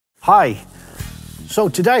Hi. So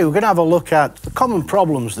today we're going to have a look at the common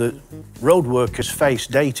problems that road workers face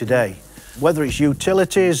day to day. Whether it's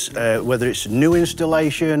utilities, whether it's new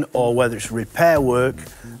installation or whether it's repair work,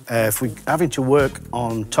 if we're having to work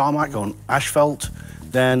on tarmac, on asphalt,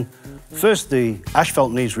 then first the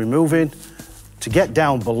asphalt needs removing to get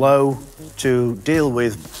down below to deal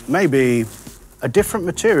with maybe a different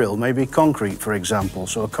material, maybe concrete for example,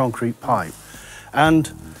 so a concrete pipe. And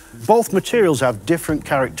both materials have different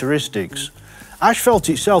characteristics. Asphalt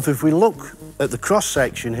itself, if we look at the cross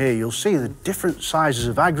section here, you'll see the different sizes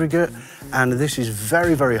of aggregate, and this is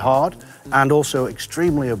very, very hard and also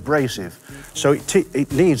extremely abrasive. So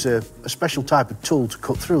it needs a special type of tool to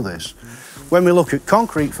cut through this. When we look at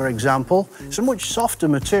concrete, for example, it's a much softer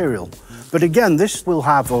material. But again, this will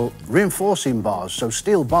have reinforcing bars, so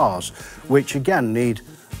steel bars, which again need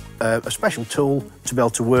a special tool to be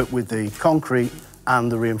able to work with the concrete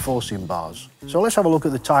and the reinforcing bars. So let's have a look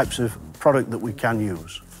at the types of product that we can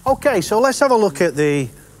use. Okay, so let's have a look at the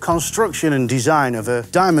construction and design of a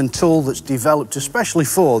diamond tool that's developed especially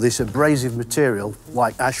for this abrasive material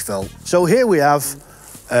like asphalt. So here we have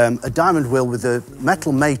a diamond wheel with a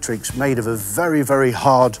metal matrix made of a very, very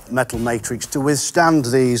hard metal matrix to withstand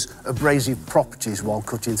these abrasive properties while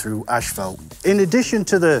cutting through asphalt. In addition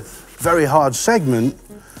to the very hard segment,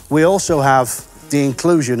 we also have the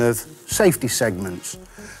inclusion of safety segments.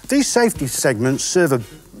 These safety segments serve a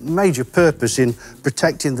major purpose in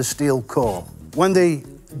protecting the steel core. When the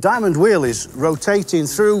diamond wheel is rotating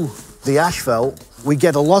through the asphalt, we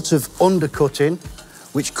get a lot of undercutting,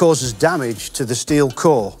 which causes damage to the steel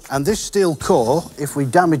core. And this steel core, if we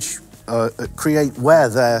damage, create wear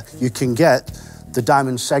there, you can get the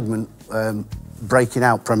diamond segment breaking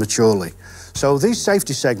out prematurely. So these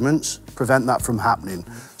safety segments prevent that from happening.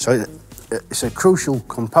 So it's a crucial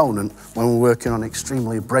component when we're working on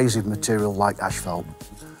extremely abrasive material like asphalt.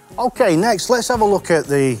 Okay, next let's have a look at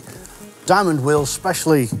the diamond wheel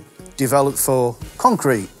specially developed for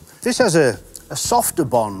concrete. This has a softer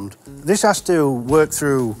bond. This has to work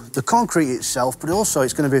through the concrete itself, but also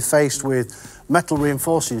it's going to be faced with metal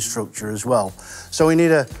reinforcing structure as well. So we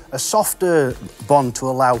need a softer bond to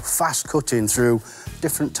allow fast cutting through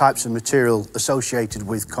different types of material associated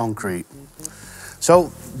with concrete.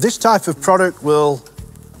 So this type of product will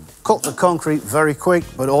cut the concrete very quick,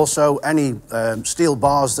 but also any steel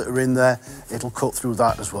bars that are in there, it'll cut through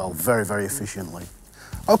that as well very, very efficiently.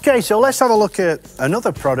 Okay, so let's have a look at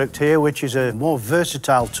another product here, which is a more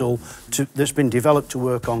versatile tool that's been developed to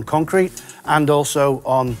work on concrete and also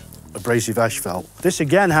on abrasive asphalt. This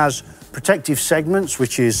again has protective segments,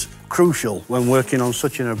 which is crucial when working on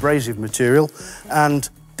such an abrasive material, and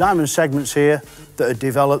diamond segments here that are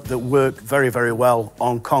developed that work very, very well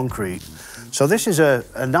on concrete. So this is a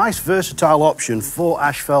nice versatile option for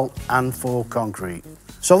asphalt and for concrete.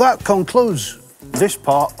 So that concludes this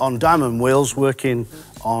part on diamond wheels working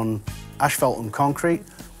on asphalt and concrete.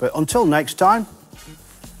 But until next time,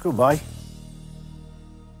 goodbye.